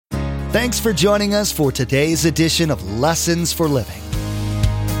Thanks for joining us for today's edition of Lessons for Living.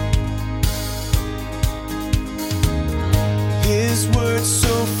 His word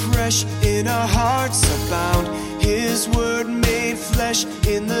so fresh in our hearts abound. His word made flesh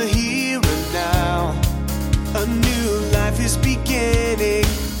in the here and now. A new life is beginning.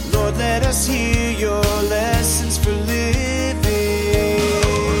 Lord, let us hear your lessons for living.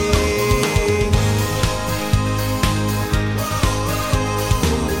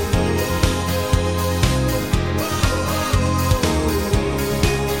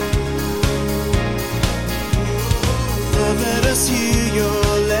 Lord, let us hear your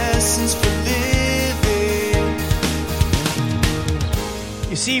lessons for living.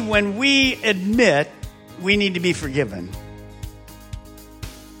 You see, when we admit we need to be forgiven,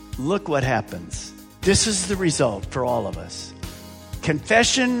 look what happens. This is the result for all of us.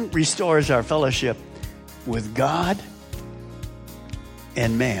 Confession restores our fellowship with God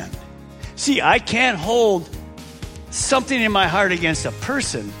and man. See, I can't hold something in my heart against a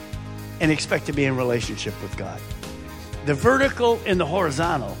person and expect to be in relationship with God. The vertical and the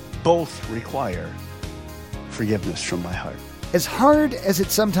horizontal both require forgiveness from my heart. As hard as it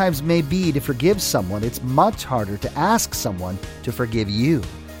sometimes may be to forgive someone, it's much harder to ask someone to forgive you.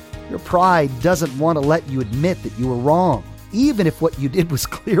 Your pride doesn't want to let you admit that you were wrong, even if what you did was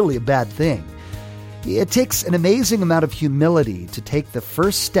clearly a bad thing. It takes an amazing amount of humility to take the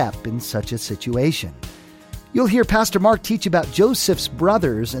first step in such a situation. You'll hear Pastor Mark teach about Joseph's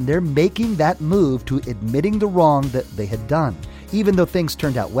brothers and their making that move to admitting the wrong that they had done, even though things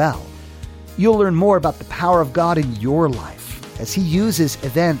turned out well. You'll learn more about the power of God in your life as He uses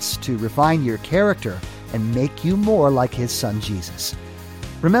events to refine your character and make you more like His Son Jesus.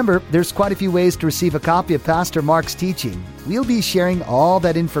 Remember, there's quite a few ways to receive a copy of Pastor Mark's teaching. We'll be sharing all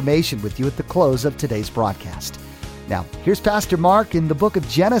that information with you at the close of today's broadcast. Now, here's Pastor Mark in the book of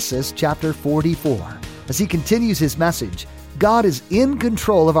Genesis, chapter 44, as he continues his message, God is in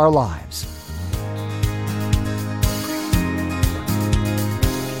control of our lives.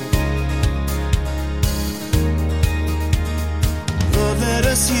 Lord, let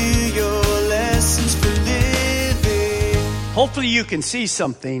us hear your lessons for living. Hopefully you can see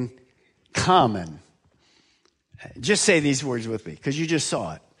something common. Just say these words with me, because you just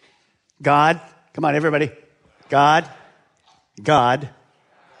saw it. God, come on everybody. God, God,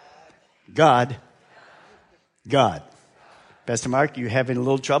 God, God. Pastor Mark, you having a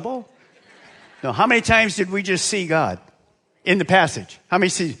little trouble? No, how many times did we just see God in the passage? How many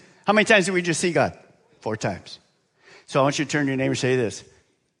times did we just see God? 4 times. So I want you to turn to your neighbor and say this.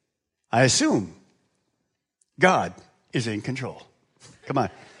 I assume God is in control. Come on.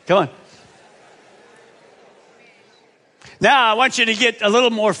 Now I want you to get a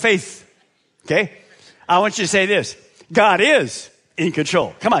little more faith. Okay? I want you to say this. God is in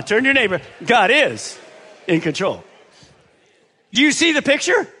control. Come on, turn to your neighbor. God is in control. Do you see the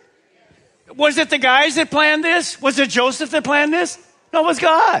picture? Was it the guys that planned this? Was it Joseph that planned this? No, it was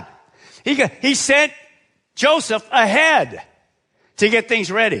God. He sent Joseph ahead to get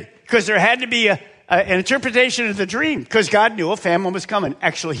things ready because there had to be an interpretation of the dream because God knew a famine was coming.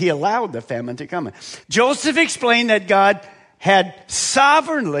 Actually, He allowed the famine to come. Joseph explained that God had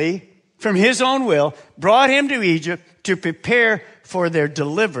sovereignly, from His own will, brought him to Egypt to prepare for their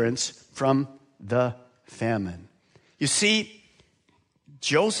deliverance from the famine. You see,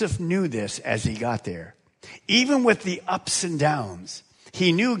 Joseph knew this as he got there. Even with the ups and downs,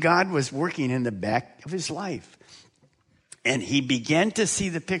 he knew God was working in the back of his life. And he began to see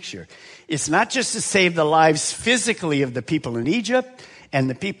the picture. It's not just to save the lives physically of the people in Egypt and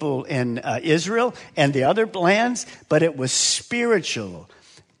the people in Israel and the other lands, but it was spiritual.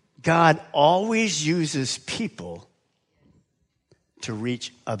 God always uses people to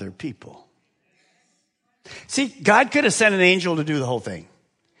reach other people. See, God could have sent an angel to do the whole thing,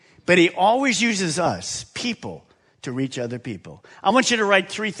 but He always uses us, people, to reach other people. I want you to write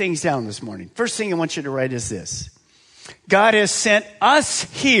 3 things down this morning. First thing I want you to write is this. God has sent us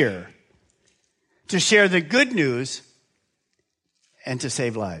here to share the good news and to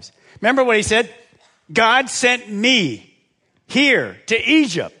save lives. Remember what He said? God sent me here to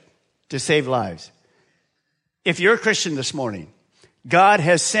Egypt to save lives. If you're a Christian this morning, God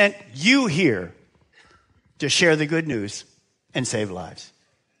has sent you here to share the good news and save lives.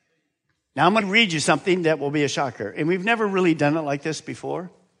 Now I'm going to read you something that will be a shocker. And we've never really done it like this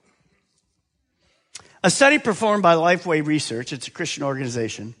before. A study performed by Lifeway Research, it's a Christian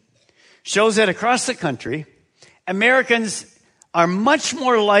organization, shows that across the country, Americans are much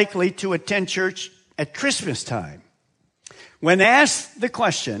more likely to attend church at Christmas time. When asked the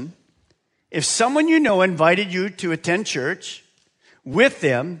question, if someone you know invited you to attend church with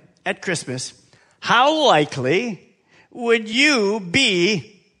them at Christmas, how likely would you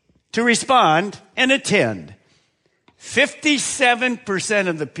be to respond and attend? 57%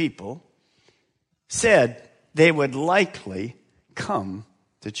 of the people said they would likely come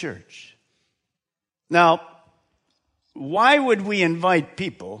to church. Now, why would we invite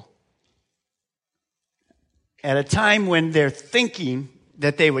people at a time when they're thinking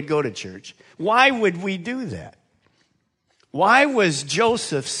that they would go to church? Why would we do that? Why was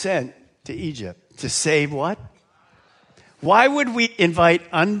Joseph sent to Egypt? To save what? Why would we invite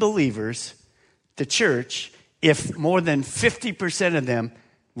unbelievers to church if more than 50% of them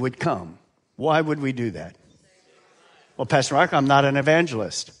would come? Why would we do that? Well, Pastor Mark, I'm not an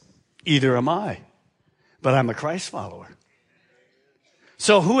evangelist. Either am I. But I'm a Christ follower.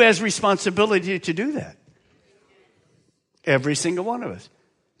 So who has responsibility to do that? Every single one of us.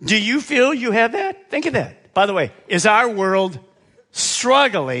 Do you feel you have that? Think of that. By the way, is our world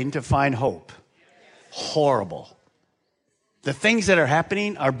struggling to find hope? Horrible. The things that are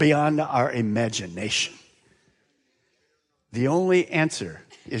happening are beyond our imagination. The only answer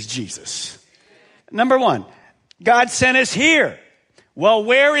is Jesus. Number one, God sent us here. Well,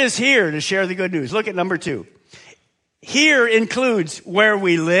 where is here to share the good news? Look at number 2. Here includes where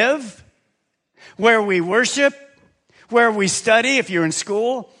we live, where we worship, where we study if you're in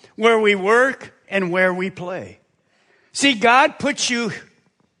school, where we work, and where we play. See, God puts you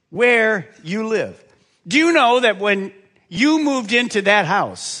where you live. Do you know that when you moved into that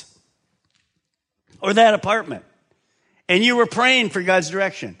house or that apartment and you were praying for God's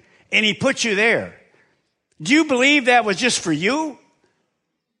direction and He put you there, do you believe that was just for you?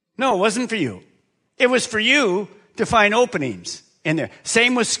 No, it wasn't for you. It was for you to find openings in there.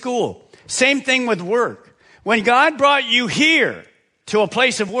 Same with school. Same thing with work. When God brought you here to a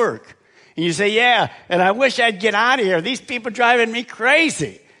place of work, and you say, yeah, and I wish I'd get out of here. These people driving me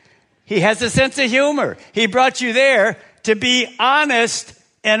crazy. He has a sense of humor. He brought you there to be honest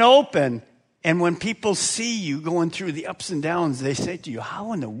and open. And when people see you going through the ups and downs, they say to you,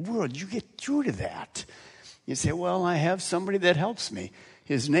 how in the world did you get through to that? You say, well, I have somebody that helps me.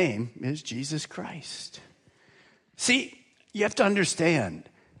 His name is Jesus Christ. See, you have to understand,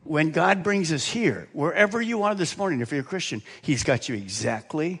 when God brings us here, wherever you are this morning, if you're a Christian, He's got you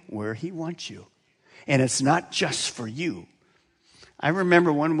exactly where He wants you. And it's not just for you. I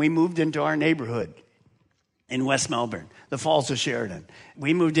remember when we moved into our neighborhood in West Melbourne, the Falls of Sheridan.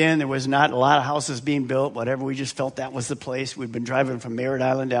 We moved in, there was not a lot of houses being built, whatever. We just felt that was the place. We'd been driving from Merritt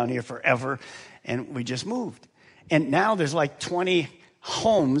Island down here forever, and we just moved. And now there's like 20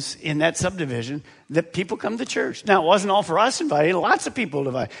 homes in that subdivision that people come to church. Now, it wasn't all for us invited. Lots of people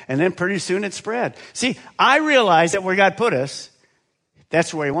invited. And then pretty soon it spread. See, I realize that where God put us,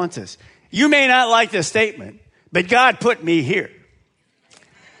 that's where He wants us. You may not like this statement, but God put me here.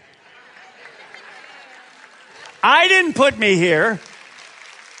 I didn't put me here.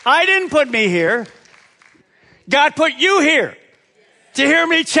 I didn't put me here. God put you here to hear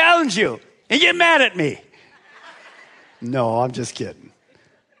me challenge you and get mad at me. No, I'm just kidding.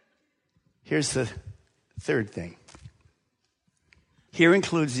 Here's the third thing. Here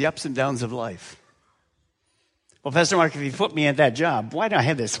includes the ups and downs of life. Well, Pastor Mark, if you put me at that job, why do I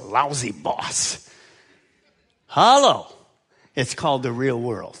have this lousy boss? Hello. It's called the real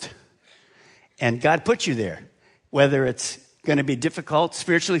world. And God put you there, whether it's going to be difficult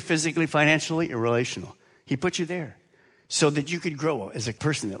spiritually, physically, financially, or relational. He put you there so that you could grow as a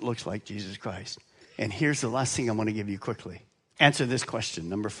person that looks like Jesus Christ. And here's the last thing I want to give you quickly. Answer this question,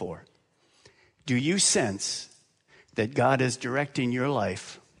 number 4. Do you sense that God is directing your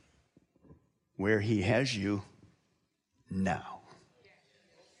life where He has you now?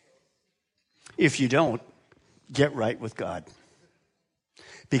 If you don't, get right with God.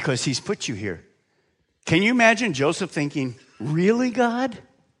 Because He's put you here. Can you imagine Joseph thinking, really, God?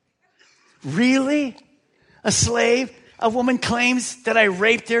 Really? A slave? A woman claims that I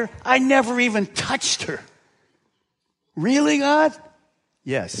raped her. I never even touched her. Really, God?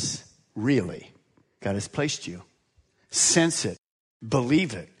 Yes, really. God has placed you. Sense it.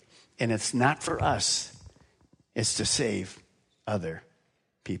 Believe it. And it's not for us. It's to save other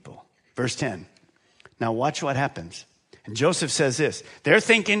people. Verse 10. Now watch what happens. And Joseph says this. They're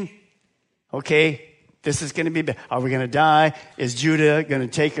thinking, okay, this is going to be bad. Are we going to die? Is Judah going to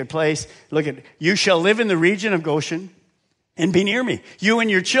take her place? Look at, you shall live in the region of Goshen and be near me, you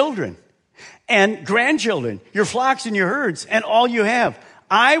and your children and grandchildren, your flocks and your herds, and all you have.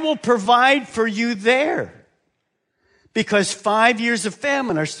 I will provide for you there, because 5 years of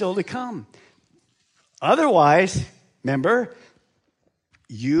famine are still to come. Otherwise, remember,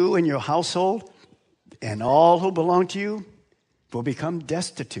 you and your household and all who belong to you, will become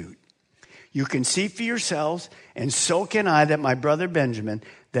destitute. You can see for yourselves, and so can I, that my brother Benjamin,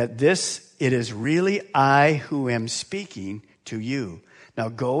 that it is really I who am speaking to you. Now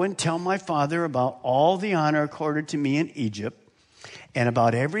go and tell my father about all the honor accorded to me in Egypt, and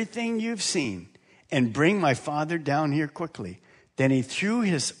about everything you've seen, and bring my father down here quickly. Then he threw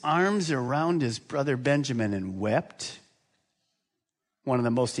his arms around his brother Benjamin and wept. One of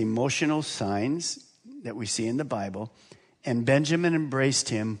the most emotional signs that we see in the Bible. And Benjamin embraced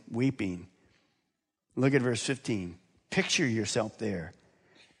him, weeping. Look at verse 15. Picture yourself there.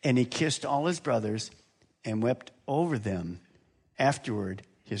 And he kissed all his brothers and wept over them. Afterward,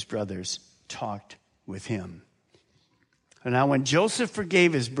 his brothers talked with him. Now, when Joseph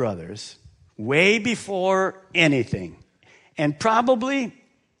forgave his brothers, way before anything, and probably,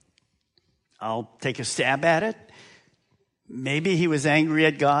 I'll take a stab at it, maybe he was angry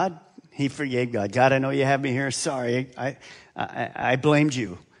at God. He forgave God. God, I know you have me here. Sorry, I blamed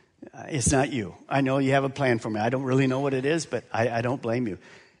you. It's not you. I know you have a plan for me. I don't really know what it is, but I don't blame you.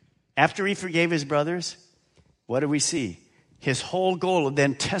 After he forgave his brothers, what do we see? His whole goal of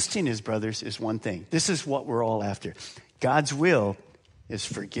then testing his brothers is one thing. This is what we're all after. God's will is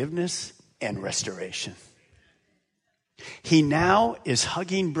forgiveness and restoration. He now is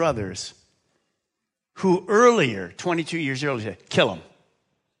hugging brothers who earlier, 22 years earlier, said, kill them.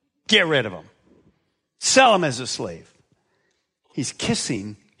 Get rid of them. Sell them as a slave. He's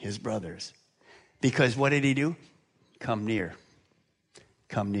kissing his brothers. Because what did he do? Come near.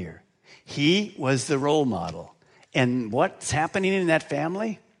 Come near. He was the role model. And what's happening in that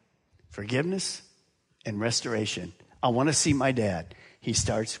family? Forgiveness and restoration. I want to see my dad. He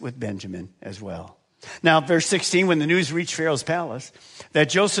starts with Benjamin as well. Now, verse 16, when the news reached Pharaoh's palace that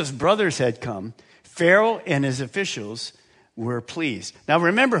Joseph's brothers had come, Pharaoh and his officials were pleased. Now,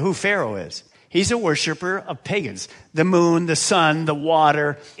 remember who Pharaoh is. He's a worshiper of pagans. The moon, the sun, the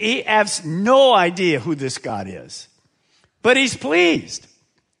water. He has no idea who this God is. But he's pleased.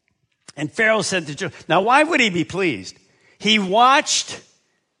 And Pharaoh said to Joseph, now why would he be pleased? He watched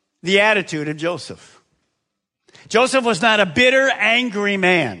the attitude of Joseph. Joseph was not a bitter, angry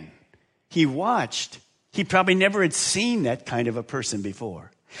man. He watched. He probably never had seen that kind of a person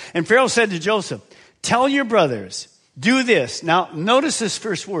before. And Pharaoh said to Joseph, tell your brothers, do this. Now, notice this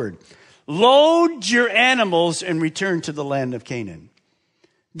first word. Load your animals and return to the land of Canaan.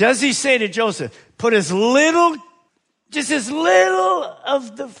 Does he say to Joseph, put just as little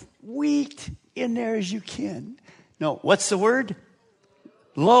of the wheat in there as you can? No, what's the word?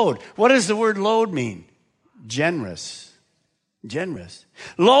 Load. What does the word load mean? Generous. Generous.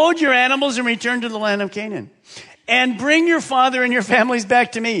 Load your animals and return to the land of Canaan. And bring your father and your families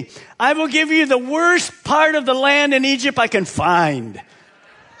back to me. I will give you the worst part of the land in Egypt I can find.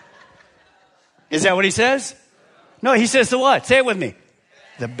 Is that what he says? No, he says the what? Say it with me.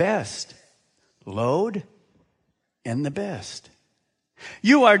 The best. Load and the best.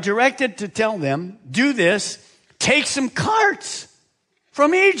 You are directed to tell them, do this, take some carts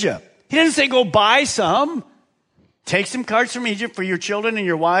from Egypt. He didn't say go buy some. Take some carts from Egypt for your children and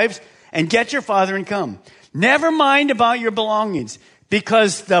your wives and get your father and come. Never mind about your belongings,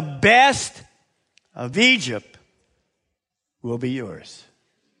 because the best of Egypt will be yours.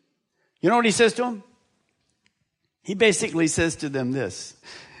 You know what he says to them? He basically says to them this.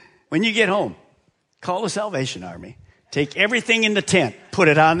 When you get home, call the Salvation Army. Take everything in the tent, put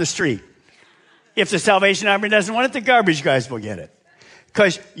it on the street. If the Salvation Army doesn't want it, the garbage guys will get it.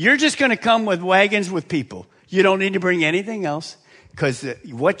 Because you're just going to come with wagons with people. You don't need to bring anything else. Because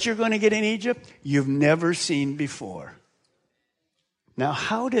what you're going to get in Egypt, you've never seen before. Now,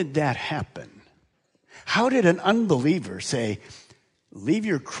 how did that happen? How did an unbeliever say, leave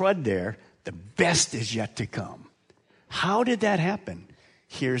your crud there, the best is yet to come? How did that happen?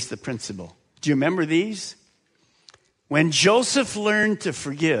 Here's the principle. Do you remember these? When Joseph learned to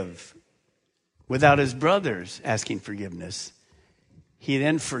forgive without his brothers asking forgiveness, he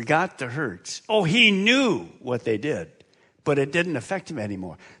then forgot the hurts. Oh, he knew what they did, but it didn't affect him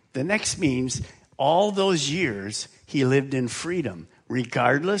anymore. The next means all those years he lived in freedom,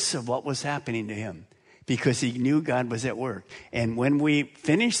 regardless of what was happening to him, because he knew God was at work. And when we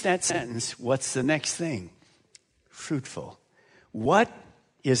finish that sentence, what's the next thing? Fruitful. What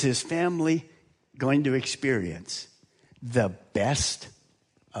is his family going to experience? The best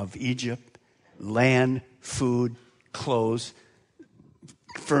of Egypt, land, food, clothes,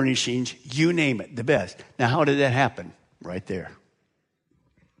 furnishings, you name it, the best. Now, how did that happen? Right there.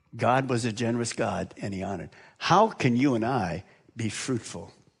 God was a generous God, and he honored. How can you and I be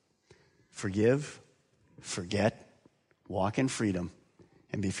fruitful? Forgive, forget, walk in freedom,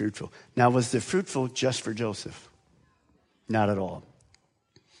 and be fruitful. Now, was the fruitful just for Joseph? Not at all.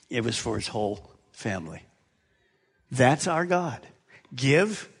 It was for his whole family. That's our God.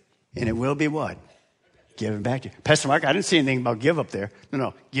 Give, and it will be what? Given back to you. Pastor Mark, I didn't see anything about give up there.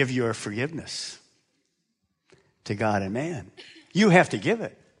 No. Give your forgiveness to God and man. You have to give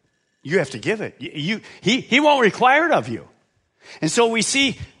it. You have to give it. He won't require it of you. And so we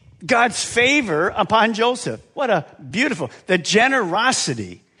see God's favor upon Joseph. What a beautiful, the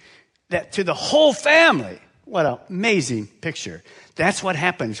generosity that to the whole family. What an amazing picture. That's what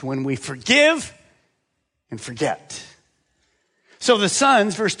happens when we forgive and forget. So the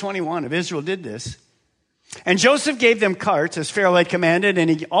sons, verse 21 of Israel did this. And Joseph gave them carts as Pharaoh had commanded, and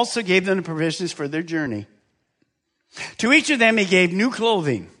he also gave them the provisions for their journey. To each of them he gave new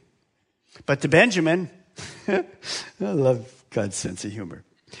clothing. But to Benjamin, I love God's sense of humor.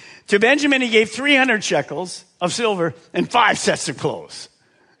 To Benjamin he gave 300 shekels of silver and 5 sets of clothes.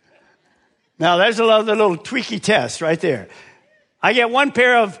 Now there's a little tweaky test right there. I get 1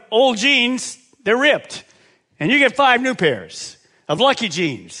 pair of old jeans, they're ripped. And you get 5 new pairs of lucky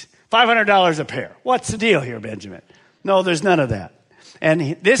jeans. $500 a pair. What's the deal here, Benjamin? No, there's none of that.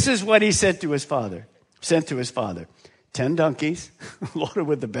 And this is what he said to his father, sent to his father. 10 donkeys, loaded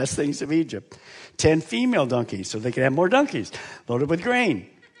with the best things of Egypt. 10 female donkeys, so they could have more donkeys, loaded with grain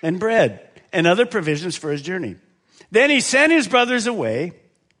and bread and other provisions for his journey. Then he sent his brothers away.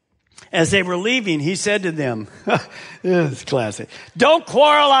 As they were leaving, he said to them, this is classic, don't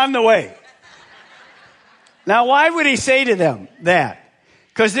quarrel on the way. Now, why would he say to them that?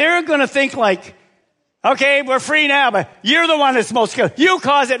 Because they're going to think like, okay, we're free now, but you're the one that's most good. You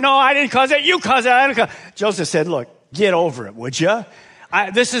caused it. No, I didn't cause it. You caused it. I didn't cause it. Joseph said, look, get over it, would you?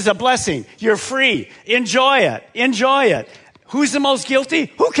 This is a blessing. You're free. Enjoy it. Enjoy it. Who's the most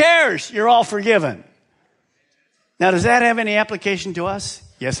guilty? Who cares? You're all forgiven. Now, does that have any application to us?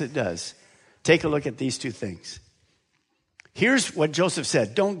 Yes, it does. Take a look at these 2 things. Here's what Joseph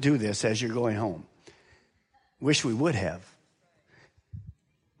said. Don't do this as you're going home. Wish we would have.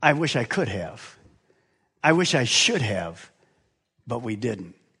 I wish I could have. I wish I should have, but we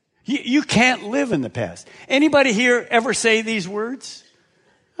didn't. You can't live in the past. Anybody here ever say these words?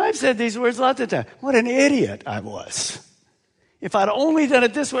 I've said these words lots of times. What an idiot I was. If I'd only done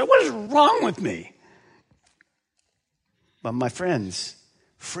it this way, what is wrong with me? But my friends,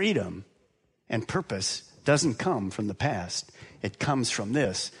 freedom and purpose doesn't come from the past. It comes from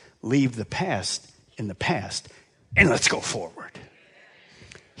this. Leave the past in the past and let's go forward.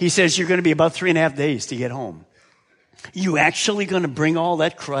 He says you're going to be about 3.5 days to get home. You actually going to bring all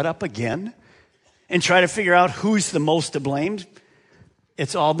that crud up again and try to figure out who's the most to blame?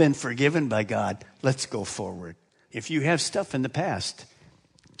 It's all been forgiven by God. Let's go forward. If you have stuff in the past,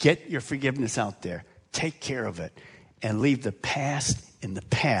 get your forgiveness out there. Take care of it and leave the past in the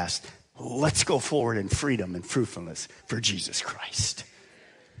past. Let's go forward in freedom and fruitfulness for Jesus Christ.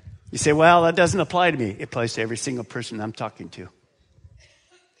 You say, well, that doesn't apply to me. It applies to every single person I'm talking to.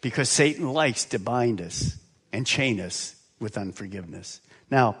 Because Satan likes to bind us and chain us with unforgiveness.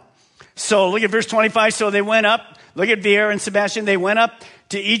 Now, so look at verse 25. So they went up. Look at Vieira and Sebastian. They went up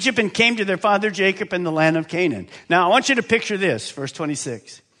to Egypt and came to their father Jacob in the land of Canaan. Now, I want you to picture this, verse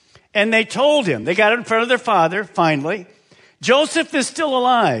 26. And they told him, they got in front of their father, finally, Joseph is still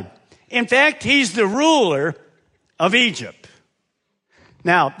alive. In fact, he's the ruler of Egypt.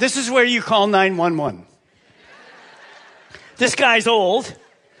 Now, this is where you call 911. This guy's old.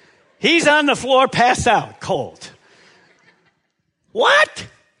 He's on the floor, passed out, cold. What?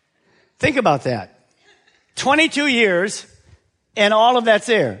 Think about that. 22 years, and all of that's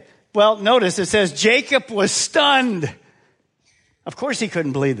there. Well, notice it says Jacob was stunned. Of course he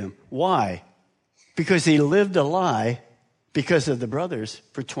couldn't believe them. Why? Because he lived a lie because of the brothers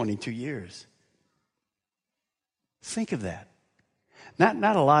for 22 years. Think of that.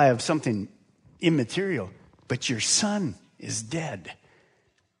 Not a lie of something immaterial, but your son is dead.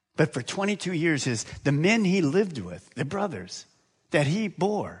 But for 22 years, the men he lived with, the brothers that he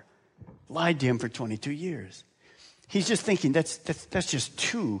bore, lied to him for 22 years. He's just thinking that's just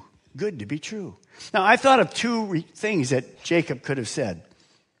too good to be true. Now, I thought of 2 things that Jacob could have said.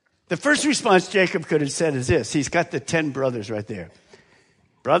 The first response Jacob could have said is this. He's got the 10 brothers right there.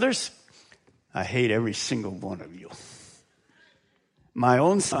 Brothers, I hate every single one of you. My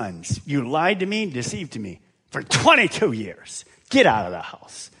own sons, you lied to me, deceived to me for 22 years. Get out of the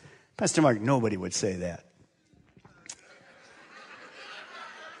house. Pastor Mark, nobody would say that.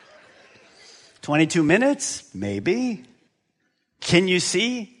 22 minutes? Maybe. Can you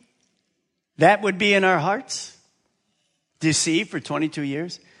see? That would be in our hearts. Deceived for 22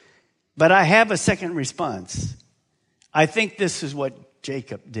 years. But I have a second response. I think this is what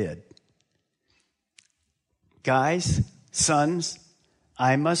Jacob did. Guys, Sons,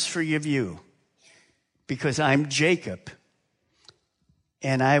 I must forgive you because I'm Jacob.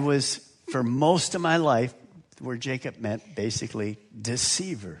 And I was, for most of my life, the word Jacob meant basically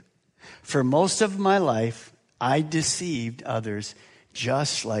deceiver. For most of my life, I deceived others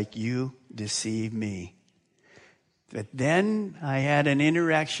just like you deceive me. But then I had an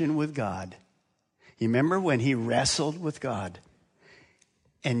interaction with God. You remember when he wrestled with God?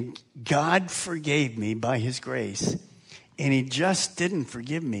 And God forgave me by his grace. And he just didn't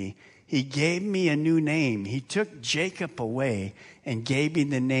forgive me. He gave me a new name. He took Jacob away and gave me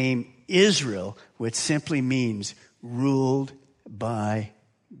the name Israel, which simply means ruled by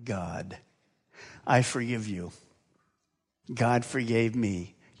God. I forgive you. God forgave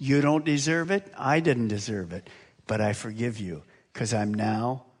me. You don't deserve it. I didn't deserve it. But I forgive you because I'm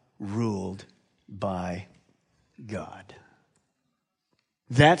now ruled by God.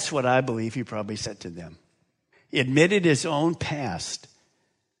 That's what I believe he probably said to them. He admitted his own past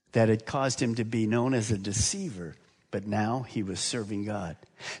that had caused him to be known as a deceiver, but now he was serving God.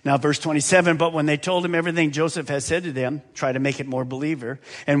 Now, verse 27, but when they told him everything Joseph had said to them, try to make it more believer,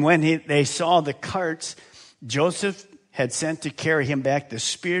 and when they saw the carts Joseph had sent to carry him back, the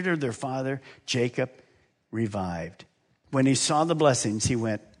spirit of their father, Jacob, revived. When he saw the blessings, he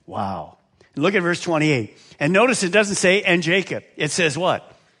went, wow. Look at verse 28. And notice it doesn't say, and Jacob. It says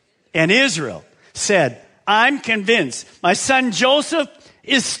what? And Israel said, I'm convinced my son Joseph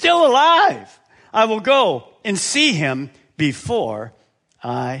is still alive. I will go and see him before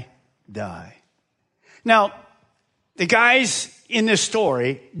I die. Now, the guys in this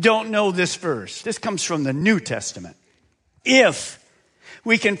story don't know this verse. This comes from the New Testament. If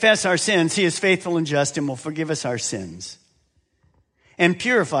we confess our sins, he is faithful and just and will forgive us our sins and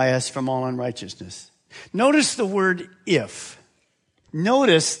purify us from all unrighteousness. Notice the word if.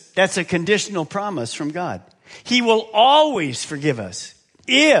 Notice that's a conditional promise from God. He will always forgive us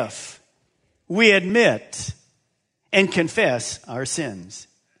if we admit and confess our sins.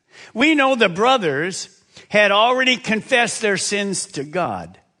 We know the brothers had already confessed their sins to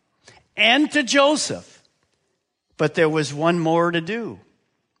God and to Joseph, but there was one more to do,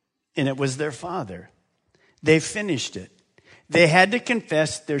 and it was their father. They finished it. They had to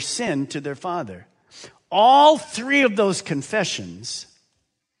confess their sin to their father. All three of those confessions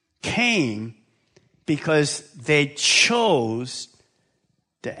came because they chose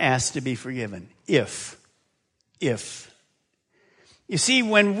to ask to be forgiven. If. You see,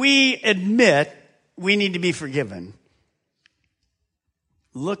 when we admit we need to be forgiven,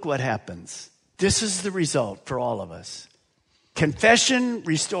 look what happens. This is the result for all of us. Confession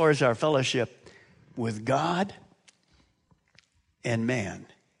restores our fellowship with God and man.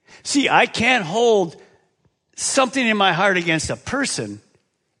 See, I can't hold something in my heart against a person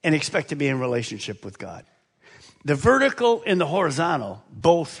and expect to be in relationship with God. The vertical and the horizontal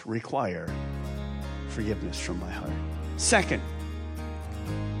both require forgiveness from my heart. Second,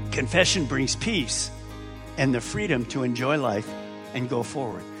 confession brings peace and the freedom to enjoy life and go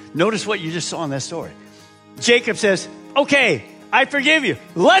forward. Notice what you just saw in that story. Jacob says, okay, I forgive you.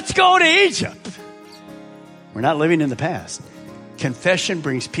 Let's go to Egypt. We're not living in the past. Confession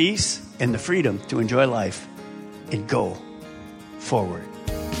brings peace and the freedom to enjoy life and go forward.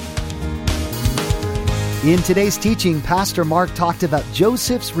 In today's teaching, Pastor Mark talked about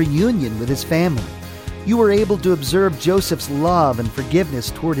Joseph's reunion with his family. You were able to observe Joseph's love and forgiveness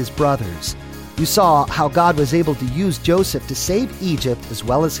toward his brothers. You saw how God was able to use Joseph to save Egypt as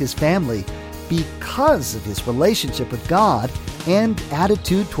well as his family because of his relationship with God and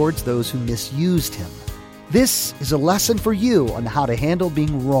attitude towards those who misused him. This is a lesson for you on how to handle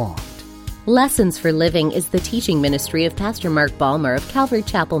being wronged. Lessons for Living is the teaching ministry of Pastor Mark Balmer of Calvary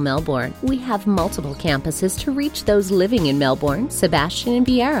Chapel, Melbourne. We have multiple campuses to reach those living in Melbourne, Sebastian, and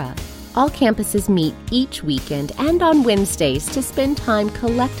Viera. All campuses meet each weekend and on Wednesdays to spend time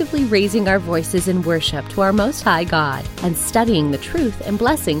collectively raising our voices in worship to our Most High God and studying the truth and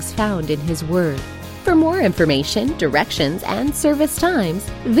blessings found in His Word. For more information, directions, and service times,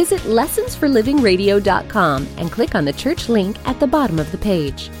 visit lessonsforlivingradio.com and click on the church link at the bottom of the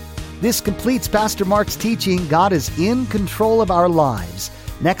page. This completes Pastor Mark's teaching, God is in control of our lives.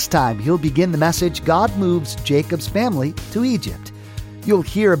 Next time, he'll begin the message, God moves Jacob's family to Egypt. You'll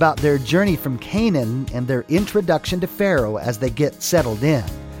hear about their journey from Canaan and their introduction to Pharaoh as they get settled in.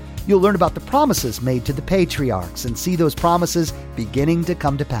 You'll learn about the promises made to the patriarchs and see those promises beginning to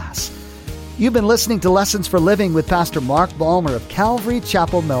come to pass. You've been listening to Lessons for Living with Pastor Mark Balmer of Calvary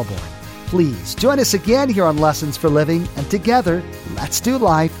Chapel, Melbourne. Please join us again here on Lessons for Living, and together, let's do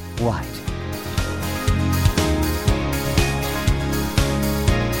life right.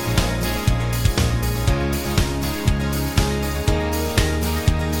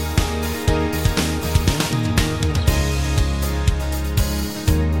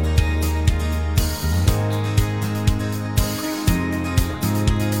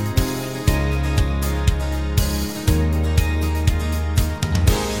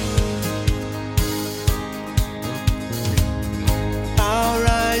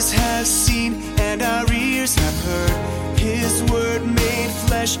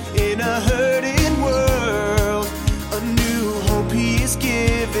 flesh in a hurting world. A new hope he is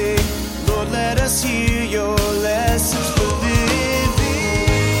giving.